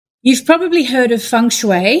You've probably heard of Feng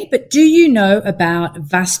Shui, but do you know about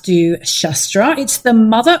Vastu Shastra? It's the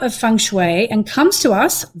mother of Feng Shui and comes to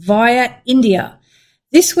us via India.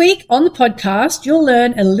 This week on the podcast, you'll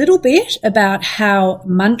learn a little bit about how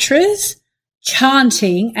mantras,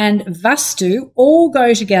 chanting, and Vastu all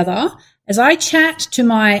go together as I chat to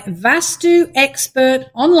my Vastu expert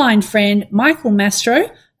online friend, Michael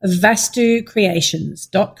Mastro of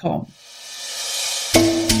VastuCreations.com.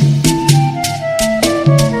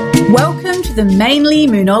 Welcome to the Mainly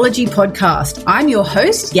Moonology podcast. I'm your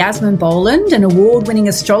host, Yasmin Boland, an award-winning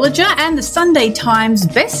astrologer and the Sunday Times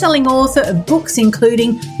best-selling author of books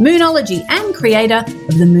including Moonology and creator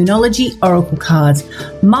of the Moonology Oracle cards.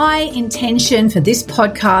 My intention for this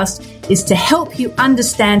podcast is to help you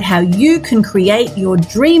understand how you can create your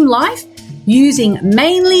dream life using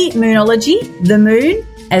mainly Moonology, the moon,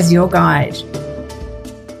 as your guide.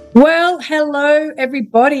 Well, hello,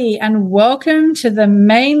 everybody, and welcome to the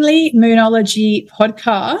Mainly Moonology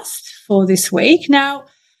podcast for this week. Now,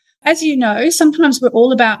 as you know, sometimes we're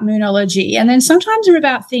all about moonology, and then sometimes we're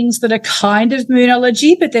about things that are kind of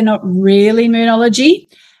moonology, but they're not really moonology.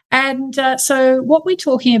 And so what we're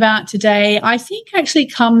talking about today, I think actually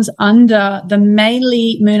comes under the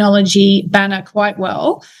Mainly Moonology banner quite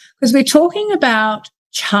well, because we're talking about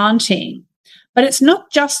chanting. But it's not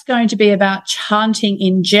just going to be about chanting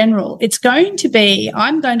in general.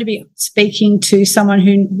 I'm going to be speaking to someone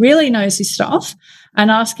who really knows his stuff and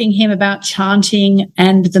asking him about chanting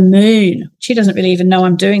and the moon. She doesn't really even know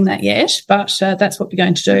I'm doing that yet, but that's what we're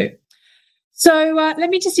going to do. So let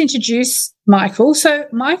me just introduce Michael. So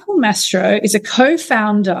Michael Mastro is a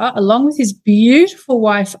co-founder, along with his beautiful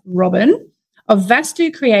wife, Robin, of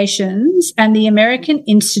Vastu Creations and the American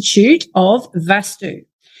Institute of Vastu.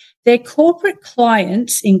 Their corporate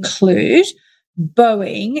clients include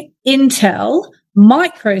Boeing, Intel,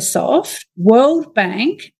 Microsoft, World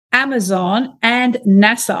Bank, Amazon, and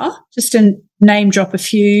NASA, just to name drop a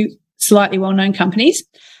few slightly well-known companies,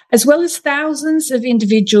 as well as thousands of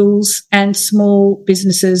individuals and small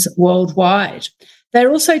businesses worldwide.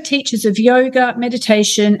 They're also teachers of yoga,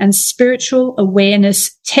 meditation, and spiritual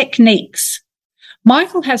awareness techniques.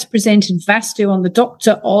 Michael has presented Vastu on the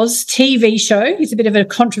Dr. Oz TV show. He's a bit of a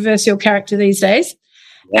controversial character these days.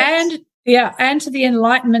 Yes. And to the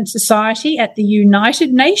Enlightenment Society at the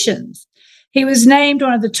United Nations. He was named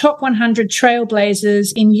one of the top 100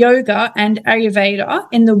 trailblazers in yoga and Ayurveda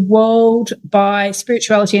in the world by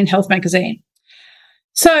Spirituality and Health magazine.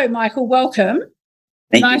 So, Michael, welcome.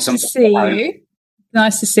 Nice to see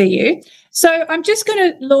you. So I'm just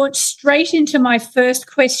going to launch straight into my first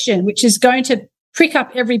question, which is going to prick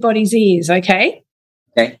up everybody's ears, okay?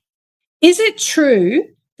 Okay. Is it true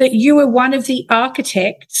that you were one of the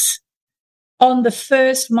architects on the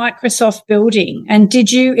first Microsoft building? And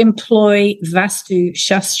did you employ Vastu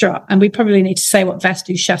Shastra? And we probably need to say what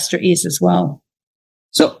Vastu Shastra is as well.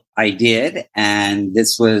 So I did. And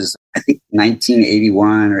this was, I think,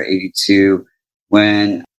 1981 or 82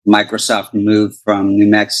 when Microsoft moved from New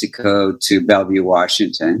Mexico to Bellevue,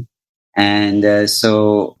 Washington. And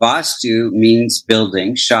so Vastu means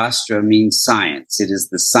building. Shastra means science. It is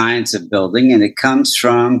the science of building, and it comes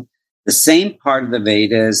from the same part of the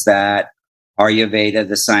Vedas that Ayurveda,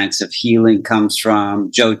 the science of healing, comes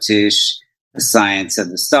from. Jyotish, the science of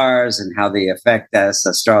the stars and how they affect us,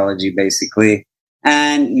 astrology basically,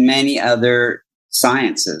 and many other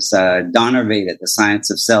sciences. Dhanurveda, the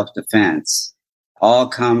science of self-defense, all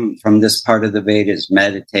come from this part of the Vedas: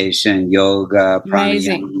 meditation, yoga,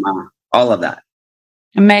 pranayama. All of that.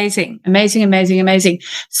 Amazing.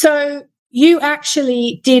 So you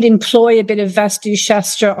actually did employ a bit of Vastu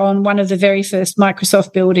Shastra on one of the very first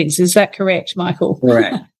Microsoft buildings. Is that correct, Michael?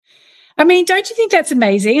 Correct. I mean, don't you think that's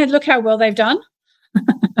amazing? And look how well they've done.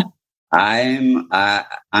 I'm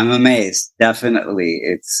amazed. Definitely.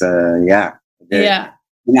 It's, yeah. Yeah.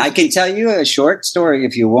 And I can tell you a short story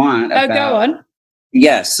if you want. Oh, go on.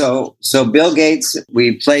 Yes. So Bill Gates,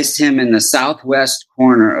 we placed him in the southwest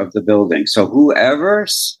corner of the building. So whoever,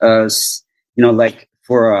 like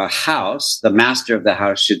for a house, the master of the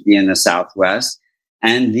house should be in the southwest.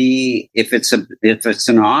 And if it's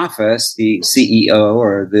an office, the CEO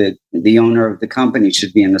or the owner of the company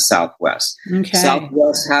should be in the southwest. Okay.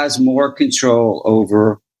 Southwest has more control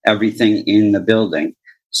over everything in the building.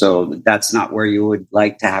 So that's not where you would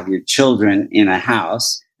like to have your children in a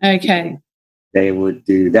house. Okay. They would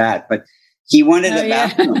do that. But he wanted a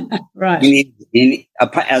bathroom. Right.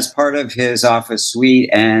 As part of his office suite.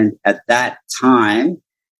 And at that time,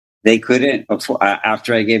 they couldn't afford,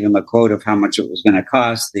 after I gave him a quote of how much it was going to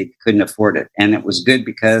cost, they couldn't afford it. And it was good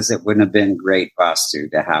because it wouldn't have been great Vastu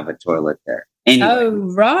to have a toilet there. Anyway, Oh,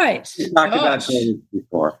 right. we talked about this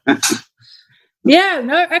before. Yeah,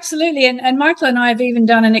 no, absolutely. And Michael and I have even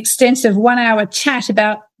done an extensive 1-hour chat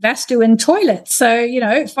about Vastu and toilets. So,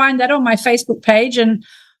 find that on my Facebook page, and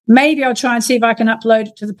maybe I'll try and see if I can upload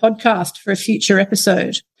it to the podcast for a future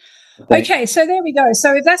episode. Okay, so there we go.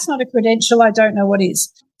 So if that's not a credential, I don't know what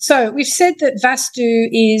is. So we've said that Vastu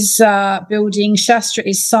is building, Shastra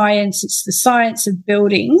is science, it's the science of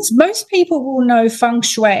buildings. Most people will know Feng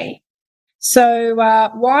Shui. So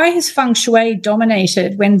why has Feng Shui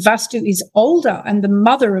dominated when Vastu is older and the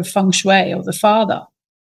mother of Feng Shui, or the father?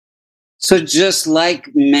 So just like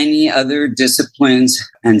many other disciplines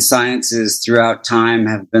and sciences throughout time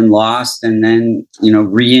have been lost and then,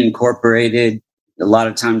 reincorporated a lot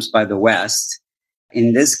of times by the West.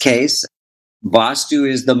 In this case, Vastu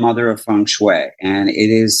is the mother of Feng Shui, and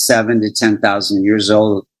it is 7,000 to 10,000 years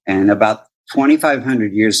old. And about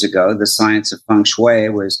 2,500 years ago, the science of Feng Shui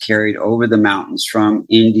was carried over the mountains from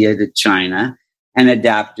India to China and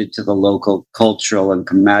adapted to the local cultural and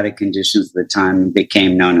climatic conditions of the time and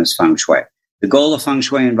became known as Feng Shui. The goal of Feng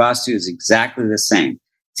Shui and Vastu is exactly the same: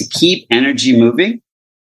 to keep energy moving,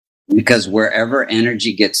 because wherever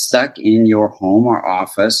energy gets stuck in your home or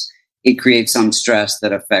office, it creates some stress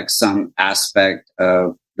that affects some aspect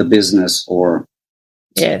of the business or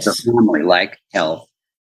the family, like health,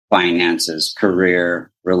 finances,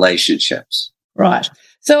 career, relationships. Right.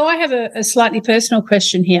 So I have a slightly personal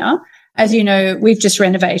question here. As you know, we've just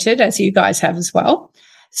renovated, as you guys have as well.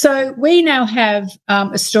 So we now have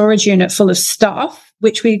a storage unit full of stuff,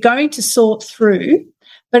 which we're going to sort through.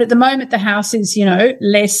 But at the moment, the house is,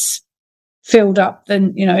 less filled up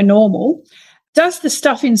than, normal. Does the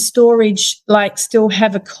stuff in storage still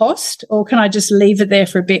have a cost, or can I just leave it there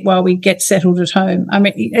for a bit while we get settled at home? I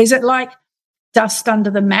mean, is it like dust under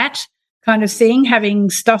the mat kind of thing, having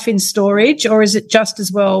stuff in storage, or is it just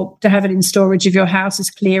as well to have it in storage if your house is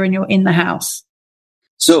clear and you're in the house?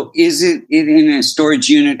 So is it in a storage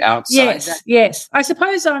unit outside? Yes. I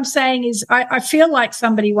suppose what I'm saying is I feel like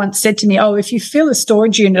somebody once said to me, if you fill a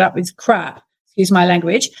storage unit up with crap, excuse my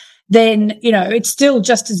language, then, it's still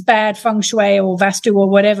just as bad Feng Shui or Vastu or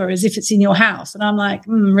whatever as if it's in your house. And I'm like,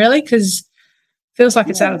 really? Because it feels like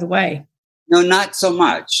it's out of the way. No, not so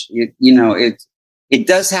much. It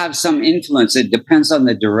does have some influence. It depends on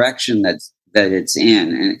the direction that it's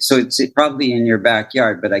in. And so it's probably in your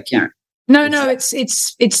backyard, but I can't. No,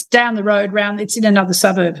 it's down the road it's in another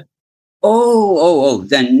suburb.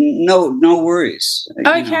 Then no worries.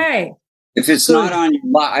 Okay. If it's good. Not on your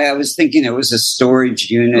lot, I was thinking it was a storage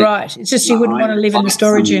unit. Right. It's just you wouldn't want to live in the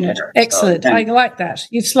storage unit. Excellent. I like that.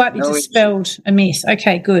 You've slightly dispelled a myth.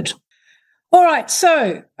 Okay, good. All right.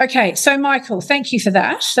 So Michael, thank you for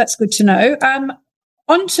that. That's good to know.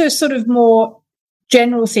 On to sort of more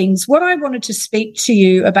general things. What I wanted to speak to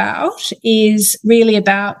you about is really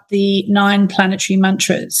about the 9 planetary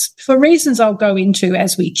mantras, for reasons I'll go into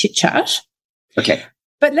as we chit-chat. Okay.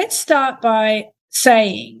 But let's start by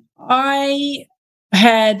saying I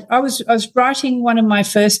was writing one of my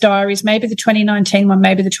first diaries, maybe the 2019 one,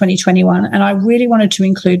 maybe the 2021, and I really wanted to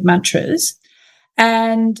include mantras.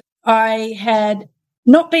 And I had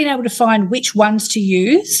not been able to find which ones to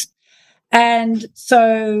use. And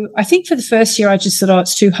so I think for the first year, I just thought,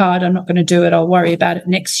 it's too hard. I'm not going to do it. I'll worry about it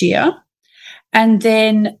next year. And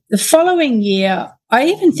then the following year, I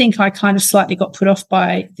even think I kind of slightly got put off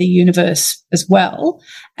by the universe as well.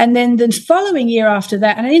 And then the following year after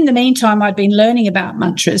that, and in the meantime, I'd been learning about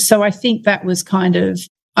mantras. So I think that was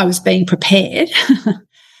I was being prepared.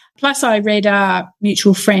 Plus, I read our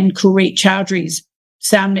mutual friend Kulreet Chowdhury's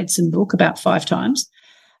sound medicine book about 5 times.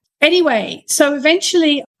 Anyway, so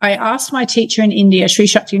eventually I asked my teacher in India, Sri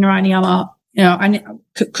Shakti Narayani Amma,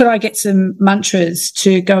 could I get some mantras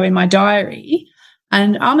to go in my diary?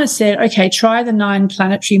 And Amma said, okay, try the 9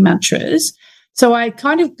 planetary mantras. So I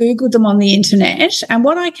kind of Googled them on the internet, and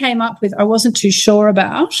what I came up with, I wasn't too sure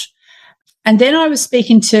about. And then I was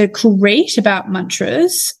speaking to Kulreet about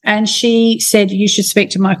mantras, and she said, you should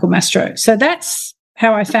speak to Michael Mastro. So that's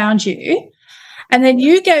how I found you. And then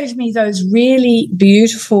you gave me those really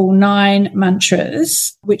beautiful 9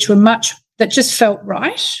 mantras, which were that just felt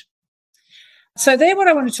right. So they're what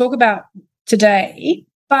I want to talk about today.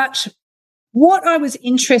 But what I was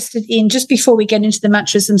interested in, just before we get into the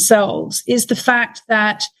mantras themselves, is the fact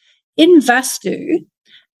that in Vastu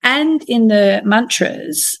and in the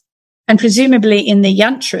mantras, and presumably in the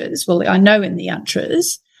yantras, well, I know in the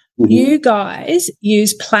yantras, you guys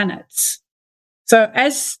use planets. So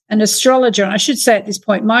as an astrologer, and I should say at this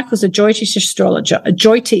point, Michael's a Jyotish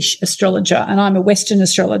astrologer, and I'm a Western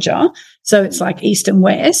astrologer. So it's like East and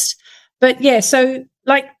West. But yeah, so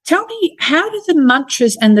tell me, how do the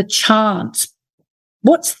mantras and the chants,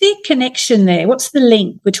 what's the connection there? What's the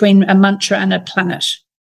link between a mantra and a planet?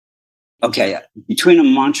 Okay, between a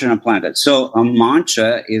mantra and a planet. So a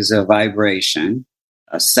mantra is a vibration,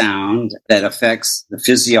 a sound that affects the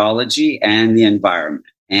physiology and the environment.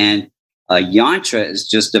 And a yantra is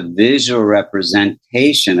just a visual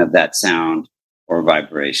representation of that sound or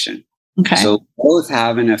vibration. Okay. So both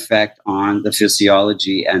have an effect on the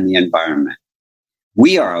physiology and the environment.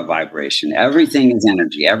 We are a vibration. Everything is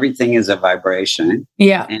energy. Everything is a vibration.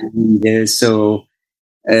 Yeah. And so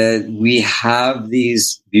we have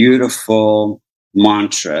these beautiful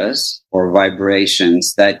mantras or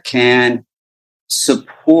vibrations that can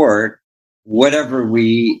support whatever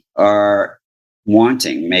we are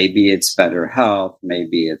wanting. Maybe it's better health,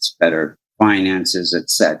 maybe it's better finances,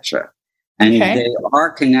 etc. And they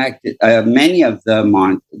are connected. Many of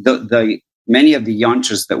the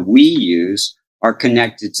yantras that we use are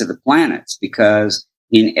connected to the planets, because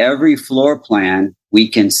in every floor plan we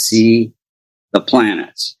can see the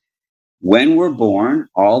planets. When we're born,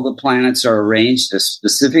 all the planets are arranged a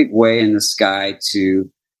specific way in the sky to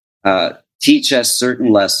teach us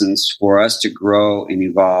certain lessons for us to grow and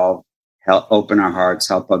evolve, help open our hearts,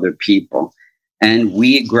 help other people. And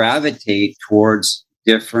we gravitate towards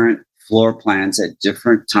different floor plans at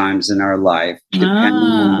different times in our life, depending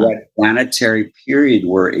on what planetary period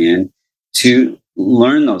we're in, to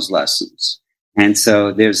learn those lessons. And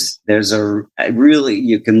so there's a really,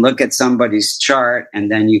 you can look at somebody's chart and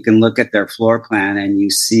then you can look at their floor plan and you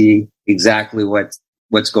see exactly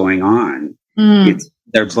what's going on.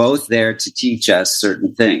 They're both there to teach us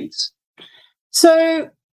certain things. So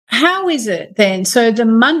how is it then? So the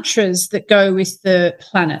mantras that go with the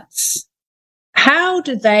planets, how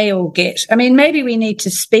do they all get? I mean, maybe we need to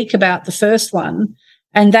speak about the first one,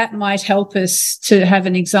 and that might help us to have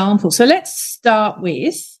an example. So let's start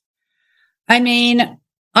with, I mean,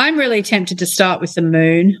 I'm really tempted to start with the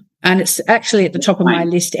moon, and it's actually at the top of my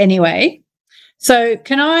list anyway. So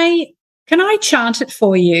can I chant it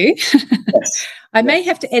for you? Yes. I may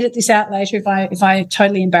have to edit this out later if I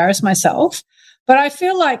totally embarrass myself, but I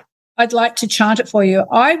feel like I'd like to chant it for you.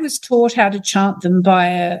 I was taught how to chant them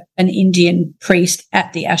by an Indian priest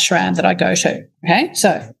at the ashram that I go to. Okay,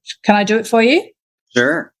 so can I do it for you?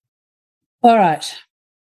 Sure. All right.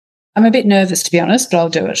 I'm a bit nervous, to be honest, but I'll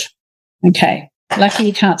do it. Okay. Lucky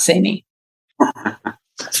you can't see me.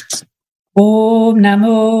 Om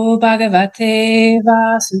Namo Bhagavate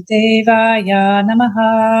Vasudevaya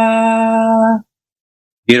Namaha.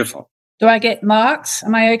 Beautiful. Do I get marks?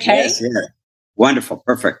 Am I okay? Yes, yeah. Wonderful.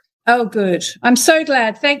 Perfect. Oh, good. I'm so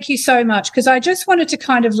glad. Thank you so much, because I just wanted to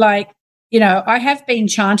kind of I have been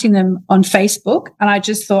chanting them on Facebook, and I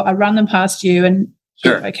just thought I'd run them past you. And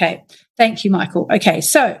sure. Okay. Thank you, Michael. Okay.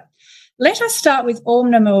 So let us start with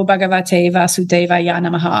Om Namo Bhagavate Vasudevaya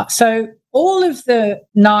Namaha. So all of the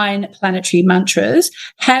 9 planetary mantras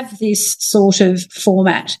have this sort of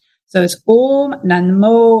format. So it's Om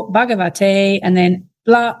Namo Bhagavate and then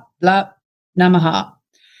blah, blah, Namaha.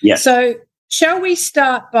 Yes. So shall we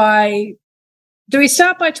start by, do we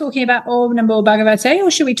start by talking about Om Namo Bhagavate,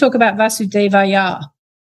 or should we talk about Vasudevaya?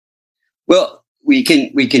 Well, we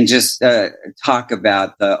can just talk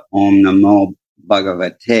about the Om Namo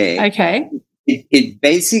Bhagavate. Okay. It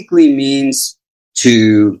basically means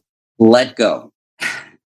to let go,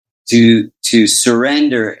 to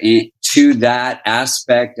surrender to that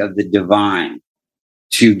aspect of the divine,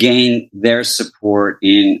 to gain their support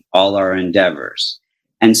in all our endeavors.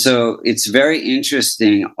 And so it's very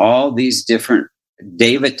interesting, all these different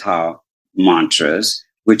Devata mantras,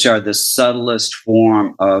 which are the subtlest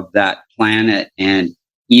form of that planet and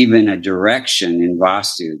even a direction in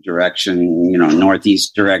Vastu, direction,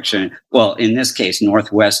 northeast direction. Well, in this case,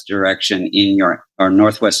 northwest direction in or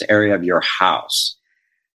northwest area of your house.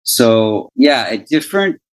 So yeah, at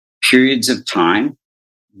different periods of time,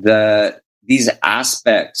 these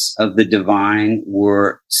aspects of the divine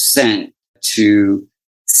were sent to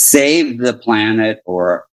save the planet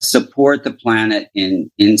or support the planet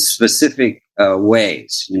in specific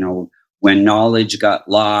ways. When knowledge got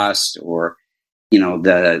lost, or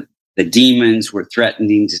the demons were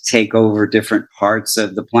threatening to take over different parts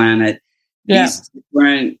of the planet. Yeah. These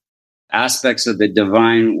different aspects of the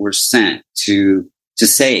divine were sent to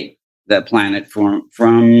save the planet from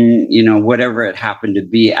whatever it happened to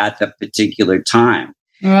be at the particular time.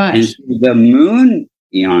 Right. And the moon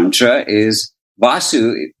yantra is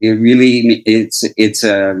Vasu. It's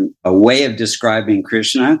a way of describing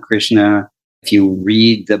Krishna. Krishna, if you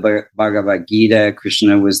read the Bhagavad Gita,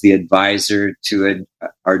 Krishna was the advisor to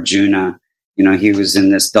Arjuna. He was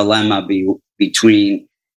in this dilemma between,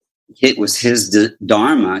 it was his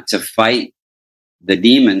dharma to fight the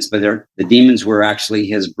demons, but the demons were actually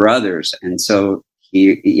his brothers. And so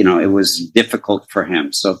it was difficult for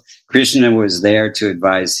him. So Krishna was there to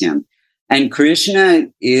advise him. And Krishna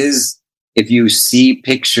is, if you see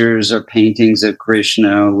pictures or paintings of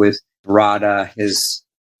Krishna with Radha, his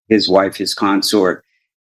wife, his consort,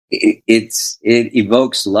 it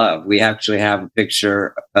evokes love. We actually have a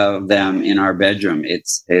picture of them in our bedroom.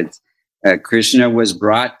 Krishna was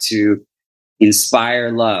brought to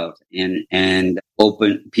inspire love and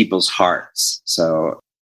open people's hearts. So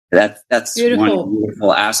that's beautiful. One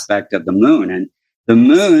beautiful aspect of the moon. And the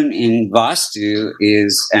moon in Vastu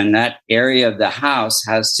and that area of the house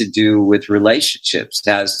has to do with relationships,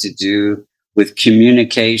 has to do with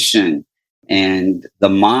communication and the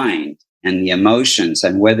mind and the emotions,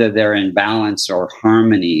 and whether they're in balance or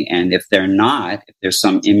harmony. And if they're not, if there's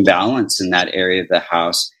some imbalance in that area of the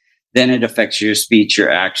house, then it affects your speech,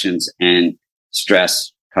 your actions, and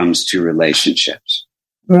stress comes to relationships.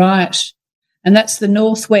 Right. And that's the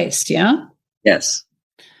northwest, yeah? Yes.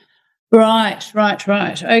 Right.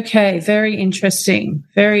 Okay, very interesting.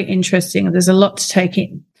 Very interesting. There's a lot to take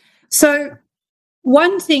in. So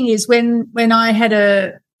one thing is when I had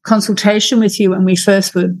a consultation with you when we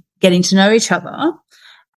first were getting to know each other,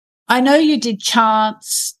 I know you did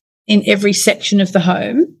chants in every section of the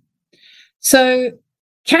home. So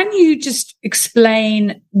can you just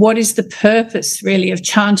explain what is the purpose really of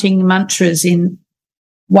chanting mantras in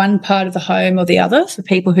one part of the home or the other for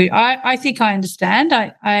people who I think I understand.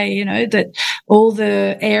 I that all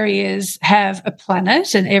the areas have a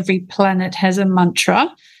planet and every planet has a mantra.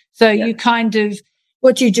 So you kind of,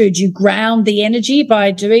 what do? Do you ground the energy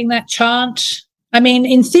by doing that chant? I mean,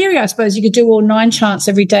 in theory, I suppose you could do all 9 chants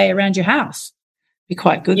every day around your house. Be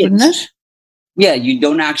quite good, wouldn't it? Yeah, you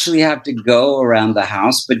don't actually have to go around the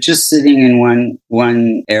house, but just sitting in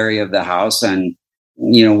one area of the house and,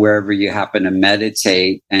 wherever you happen to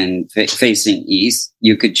meditate and facing east,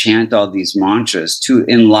 you could chant all these mantras to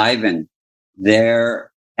enliven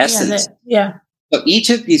their essence. So each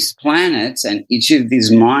of these planets and each of these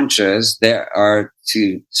mantras, there are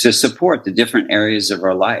to support the different areas of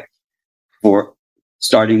our life. For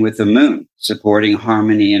starting with the moon, supporting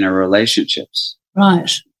harmony in our relationships.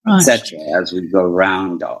 Right. Etc. As we go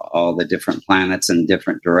around all the different planets and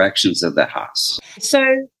different directions of the house. So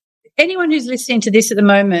anyone who's listening to this at the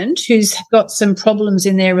moment who's got some problems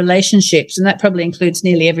in their relationships, and that probably includes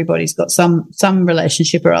nearly everybody's got some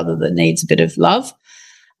relationship or other that needs a bit of love,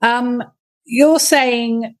 you're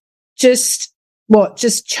saying just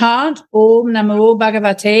chant Om Namo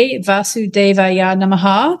Bhagavate Vasudevaya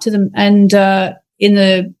Namaha to them, and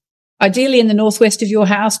ideally in the northwest of your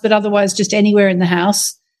house, but otherwise just anywhere in the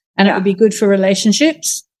house. And it would be good for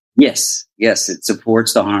relationships? Yes, it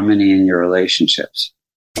supports the harmony in your relationships.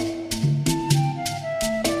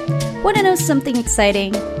 Want to know something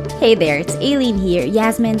exciting? Hey there, it's Aileen here,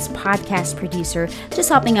 Yasmin's podcast producer, just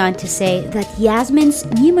hopping on to say that Yasmin's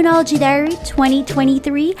Numerology Diary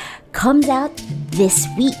 2023 comes out this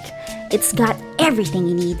week. It's got everything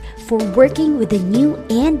you need for working with the new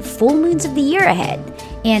and full moons of the year ahead.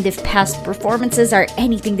 And if past performances are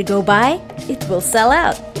anything to go by, it will sell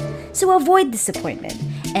out. So avoid disappointment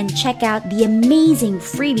and check out the amazing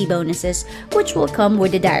freebie bonuses which will come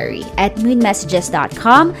with the diary at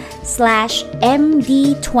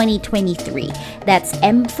moonmessages.com/MD2023. That's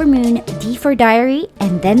M for moon, D for diary,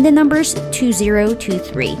 and then the numbers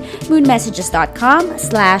 2023.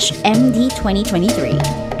 moonmessages.com/MD2023.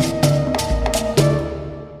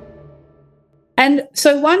 And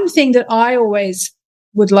so one thing that I always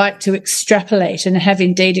would like to extrapolate, and have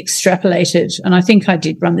indeed extrapolated, and I think I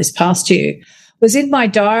did run this past you, was in my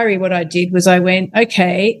diary. What I did was I went,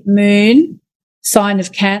 okay, moon, sign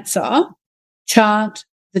of Cancer, chant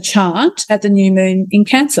the chant at the new moon in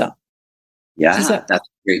Cancer. Yeah, that's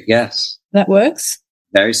great. Yes. That works?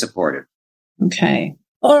 Very supportive. Okay.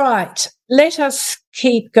 All right. Let us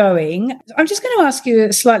keep going. I'm just going to ask you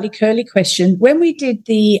a slightly curly question. When we did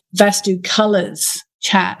the Vastu Colors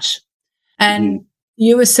chat, and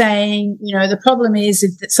you were saying, the problem is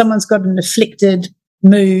that someone's got an afflicted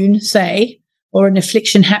moon, say, or an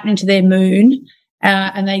affliction happening to their moon,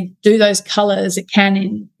 and they do those colors, it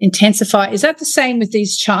can intensify. Is that the same with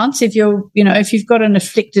these chants? If if you've got an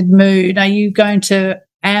afflicted moon, are you going to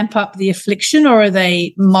amp up the affliction, or are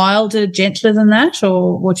they milder, gentler than that,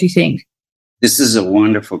 or what do you think? This is a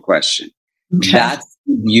wonderful question. Okay. That's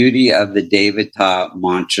the beauty of the Devata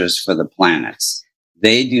mantras for the planets.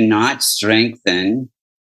 They do not strengthen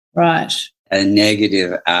a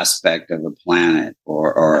negative aspect of a planet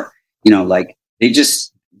or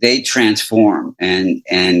they transform.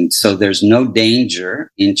 And so there's no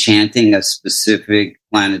danger in chanting a specific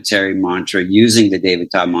planetary mantra using the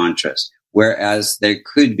Devata mantras, whereas there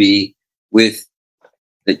could be with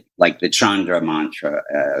the Chandra mantra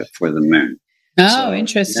for the moon. Oh, So,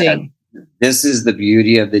 interesting. this is the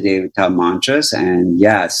beauty of the Devata mantras. And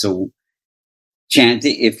so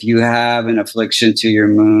chanting, if you have an affliction to your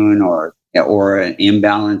moon or an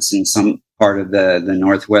imbalance in some part of the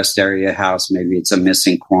northwest area house, maybe it's a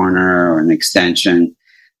missing corner or an extension,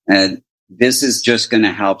 this is just going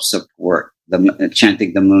to help support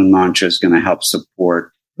chanting the moon mantra is going to help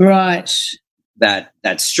support Right. that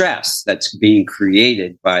stress that's being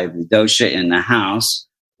created by the dosha in the house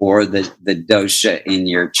or the dosha in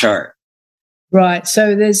your chart. Right.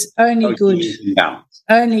 So there's only good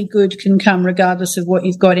can come regardless of what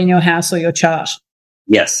you've got in your house or your chart.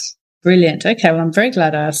 Yes. Brilliant. Okay. Well, I'm very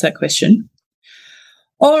glad I asked that question.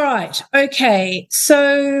 All right. Okay.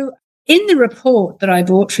 So in the report that I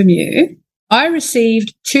bought from you, I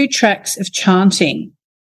received 2 tracks of chanting.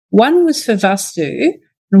 One was for Vastu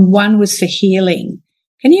and one was for healing.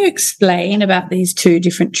 Can you explain about these 2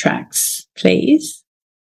 different tracks, please?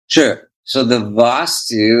 Sure. So the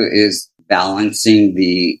Vastu is balancing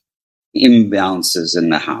the imbalances in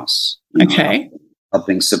the house. Okay.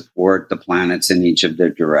 Helping support the planets in each of their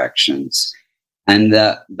directions. And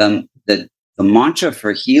the mantra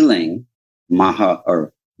for healing, Maha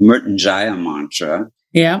or Mrityunjaya mantra,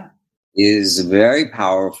 is very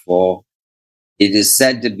powerful. It is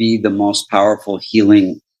said to be the most powerful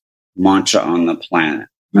healing mantra on the planet.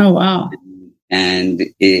 Oh, wow. And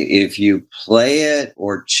if you play it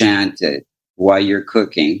or chant it while you're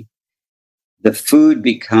cooking, the food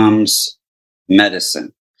becomes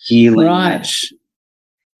medicine, healing. Right. Medicine.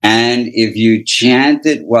 And if you chant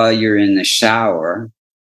it while you're in the shower,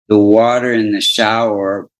 the water in the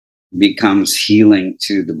shower becomes healing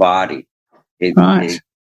to the body. It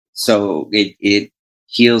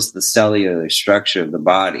heals the cellular structure of the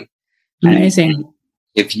body. Amazing. And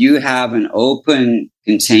if you have an open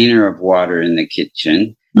container of water in the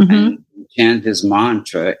kitchen and you chant this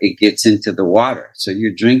mantra, it gets into the water. So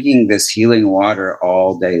you're drinking this healing water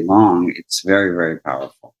all day long. It's very, very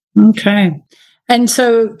powerful. Okay. And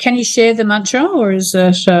so can you share the mantra or is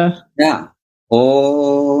it... Yeah.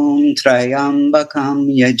 Om Trayambakam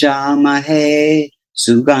Yajamahe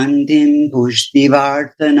Sugandhim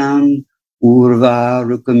Pushtivartanam Urva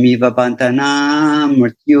Rukamiva Pantanam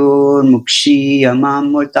Mrityur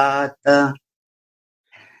Mukshiyamam Murtata.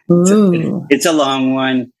 It's a long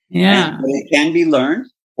one. Yeah. But it can be learned,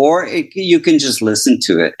 or you can just listen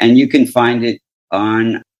to it, and you can find it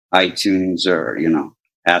on iTunes or,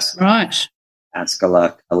 ask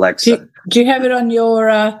Alexa. Do you have it on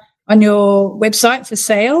your website for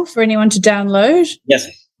sale for anyone to download?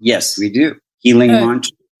 Yes, we do. Healing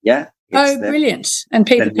mantra. Yeah. Brilliant. And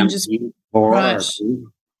people can just... Right.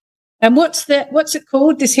 And what's it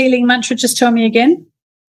called, this healing mantra? Just tell me again.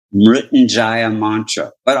 Mrityunjaya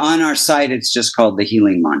mantra. But on our site, it's just called the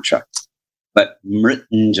healing mantra. But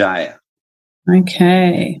Mrityunjaya.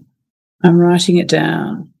 Okay. I'm writing it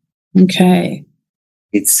down. Okay.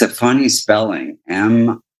 It's a funny spelling.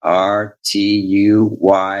 Mrityunjaya.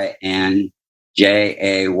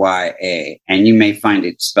 And you may find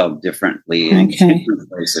it spelled differently in different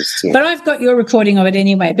places too. But I've got your recording of it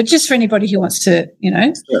anyway. But just for anybody who wants to,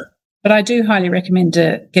 Sure. But I do highly recommend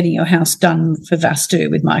getting your house done for Vastu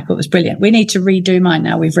with Michael. It was brilliant. We need to redo mine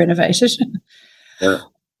now. We've renovated. Sure.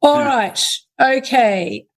 All right.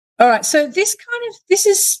 Okay. All right. So this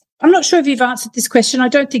is, I'm not sure if you've answered this question. I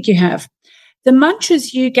don't think you have. The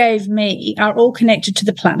mantras you gave me are all connected to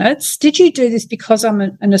the planets. Did you do this because I'm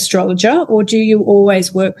an astrologer, or do you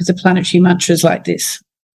always work with the planetary mantras like this?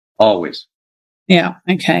 Always. Yeah.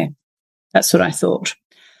 Okay. That's what I thought.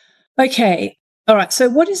 Okay. All right. So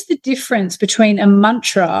what is the difference between a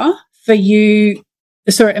mantra you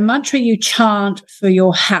chant for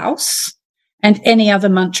your house and any other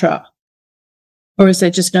mantra? Or is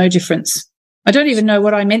there just no difference? I don't even know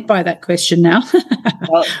what I meant by that question now.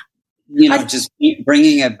 Well, just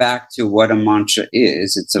bringing it back to what a mantra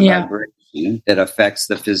is, it's a vibration that affects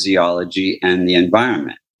the physiology and the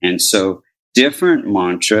environment. And so different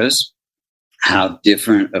mantras have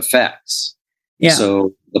different effects. Yeah.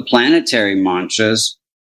 So the planetary mantras,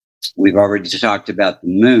 we've already talked about the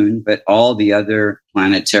moon, but all the other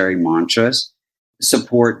planetary mantras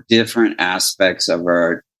support different aspects of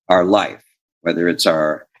our life, whether it's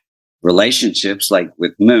our relationships like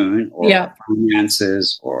with moon or our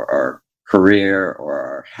finances or our career or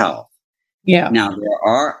our health. Yeah. Now, there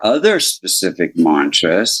are other specific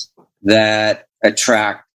mantras that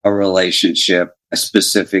attract a relationship a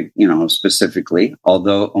specifically,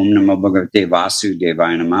 although Om Namo Bhagavate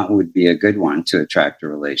Vasudevaya Namah would be a good one to attract a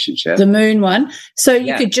relationship. The moon one. So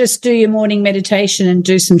you could just do your morning meditation and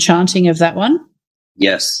do some chanting of that one?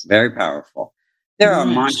 Yes, very powerful. There are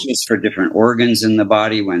mantras for different organs in the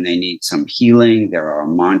body when they need some healing. There are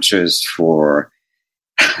mantras for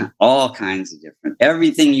all kinds of different,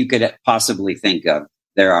 everything you could possibly think of.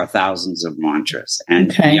 There are thousands of mantras,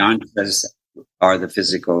 and yantras are the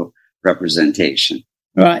physical representation.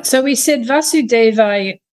 Right. So we said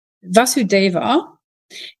Vasudeva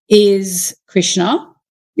is Krishna.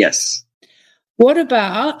 Yes. What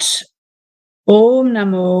about Om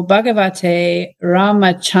Namo Bhagavate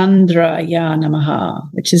Ramachandraya Namaha,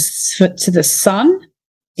 which is to the sun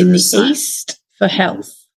in the east for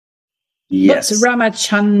health? Yes. What's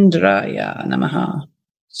Ramachandraya Namaha?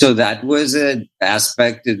 So that was an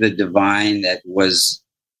aspect of the divine that was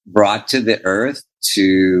brought to the earth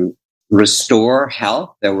to restore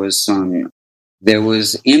health. There was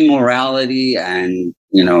immorality, and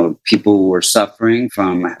people were suffering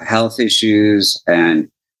from health issues, and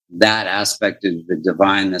that aspect of the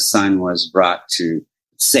divine, the sun, was brought to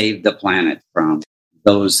save the planet from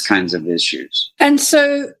those kinds of issues. And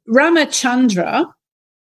so Ramachandra,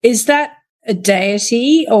 is that a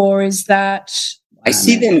deity, or is that... I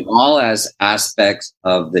see them all as aspects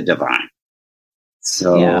of the divine.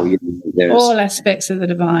 So there's all aspects of the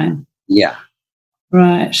divine. Yeah.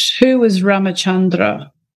 Right. Who was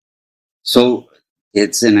Ramachandra? So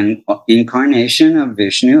it's an incarnation of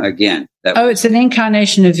Vishnu again. It's an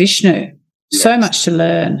incarnation of Vishnu. Yes. So much to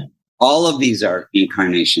learn. All of these are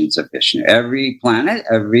incarnations of Vishnu. Every planet,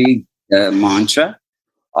 every mantra,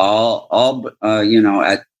 all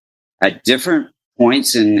at different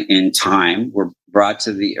points in time were brought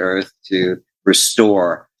to the earth to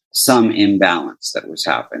restore some imbalance that was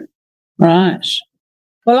happening. Right.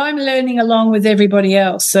 Well, I'm learning along with everybody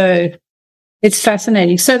else, so it's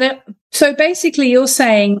fascinating. So basically, you're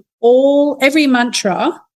saying every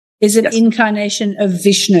mantra is an incarnation of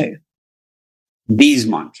Vishnu. These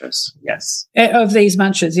mantras, yes. Of these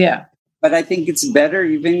mantras, yeah. But I think it's better,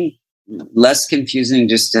 even less confusing,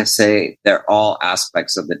 just to say they're all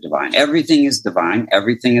aspects of the divine. Everything is divine.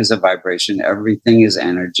 Everything is a vibration. Everything is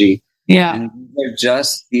energy. Yeah. And they're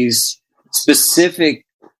just these specific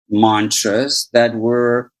mantras that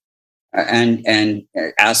were and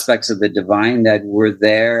aspects of the divine that were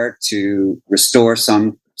there to restore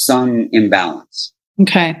some imbalance.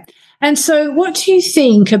 Okay. And so what do you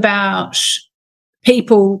think about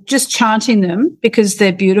people just chanting them because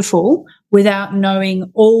they're beautiful without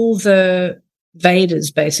knowing all the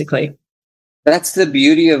Vedas, basically? That's the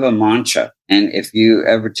beauty of a mantra. And if you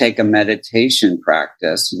ever take a meditation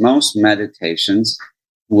practice, most meditations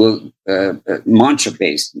will,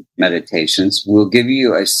 mantra-based meditations will give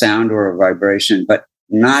you a sound or a vibration, but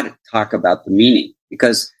not talk about the meaning,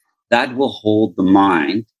 because that will hold the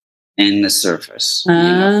mind in the surface. We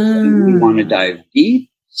want to dive deep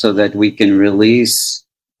so that we can release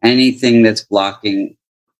anything that's blocking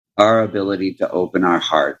our ability to open our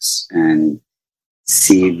hearts and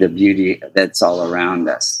see the beauty that's all around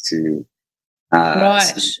us. Right.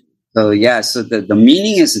 So the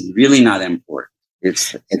meaning is really not important.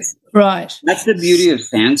 It's right. That's the beauty of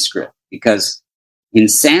Sanskrit, because in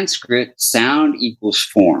Sanskrit, sound equals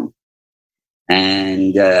form,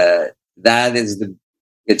 and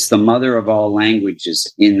it's the mother of all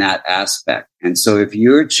languages in that aspect. And so if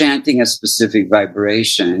you're chanting a specific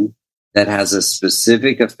vibration that has a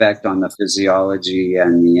specific effect on the physiology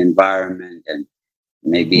and the environment, and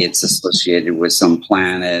maybe it's associated with some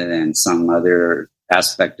planet and some other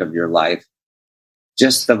aspect of your life,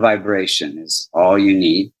 just the vibration is all you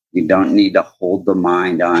need. You don't need to hold the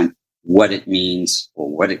mind on what it means or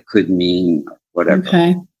what it could mean, or whatever.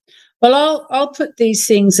 Okay. Well, I'll put these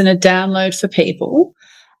things in a download for people.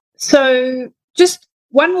 So just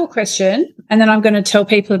one more question, and then I'm going to tell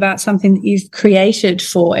people about something that you've created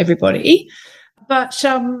for everybody. But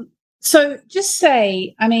so just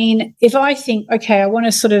say, if I think, okay, I want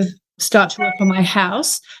to sort of start to work on my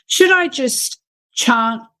house, should I just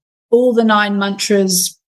chant all the 9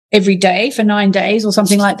 mantras every day for 9 days or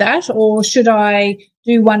something like that? Or should I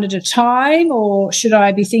do one at a time? Or should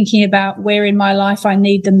I be thinking about where in my life I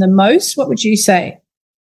need them the most? What would you say?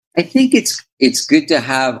 I think it's good to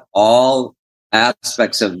have all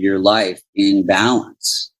aspects of your life in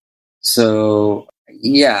balance. So,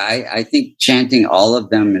 I think chanting all of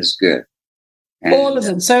them is good. And all of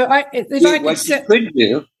them. So what you could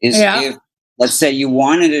do is, if, let's say you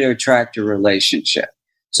wanted to attract a relationship,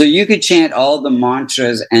 so you could chant all the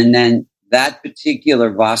mantras, and then that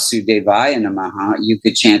particular Vasudevaya Namaha, you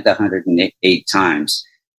could chant 108 times.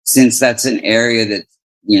 since that's an area that,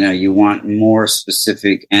 you want more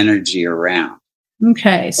specific energy around.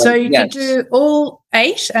 Okay, so you could do all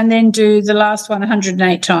 8 and then do the last one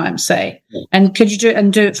 108 times, say. Yeah. And could you do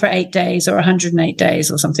it for 8 days or 108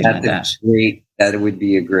 days or something like that? Great. That would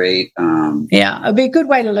be a great. Yeah, it'd be a good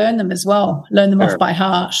way to learn them as well. Learn them off by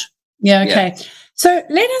heart. Yeah. Okay. Yeah. So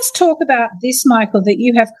let us talk about this, Michael, that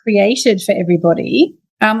you have created for everybody.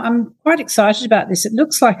 I'm quite excited about this. It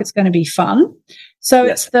looks like it's going to be fun. So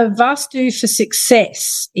It's the Vastu for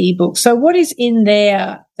Success ebook. So what is in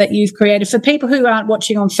there that you've created? For people who aren't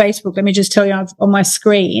watching on Facebook, let me just tell you on my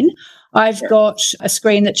screen, I've got a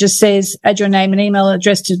screen that just says add your name and email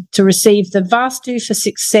address to receive the Vastu for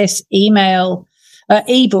Success ebook.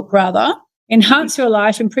 Enhance your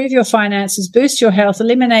life, improve your finances, boost your health,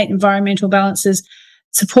 eliminate environmental balances,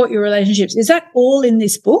 support your relationships. Is that all in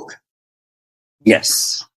this book?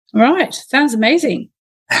 Yes. Right. Sounds amazing.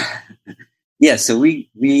 Yeah, so we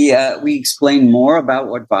explain more about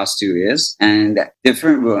what Vastu is and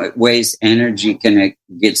different ways energy can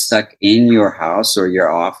get stuck in your house or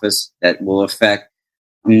your office that will affect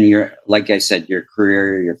like I said, your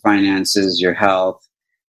career, your finances, your health.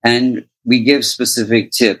 And we give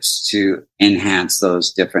specific tips to enhance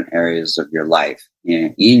those different areas of your life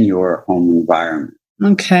in your home environment.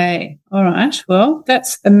 Okay. All right. Well,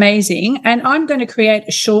 that's amazing. And I'm going to create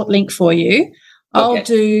a short link for you. I'll put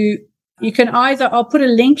a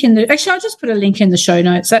link in I'll just put a link in the show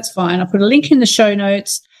notes. That's fine. I'll put a link in the show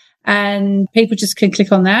notes and people just can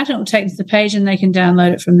click on that and it'll take them to the page and they can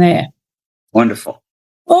download it from there. Wonderful.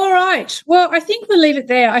 All right. Well, I think we'll leave it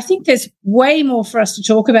there. I think there's way more for us to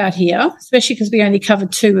talk about here, especially because we only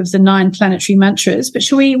covered 2 of the 9 planetary mantras. But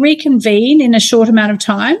shall we reconvene in a short amount of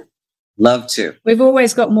time? Love to. We've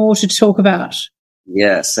always got more to talk about.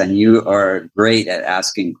 Yes, and you are great at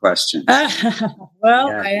asking questions. I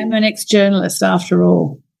am an ex-journalist after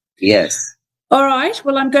all. Yes. All right.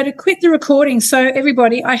 Well, I'm going to quit the recording. So,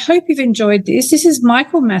 everybody, I hope you've enjoyed this. This is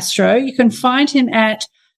Michael Mastro. You can find him at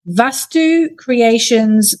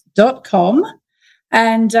vastucreations.com.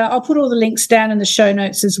 And I'll put all the links down in the show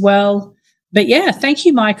notes as well. But, yeah, thank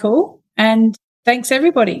you, Michael. And thanks,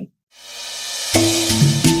 everybody.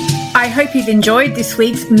 I hope you've enjoyed this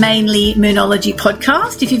week's Mainly Moonology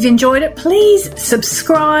podcast. If you've enjoyed it, please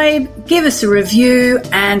subscribe, give us a review,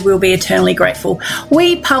 and we'll be eternally grateful.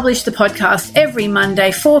 We publish the podcast every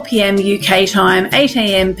Monday, 4 p.m. UK time, 8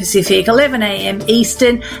 a.m. Pacific, 11 a.m.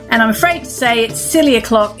 Eastern, and I'm afraid to say it's silly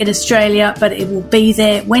o'clock in Australia, but it will be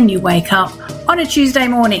there when you wake up on a Tuesday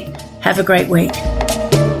morning. Have a great week.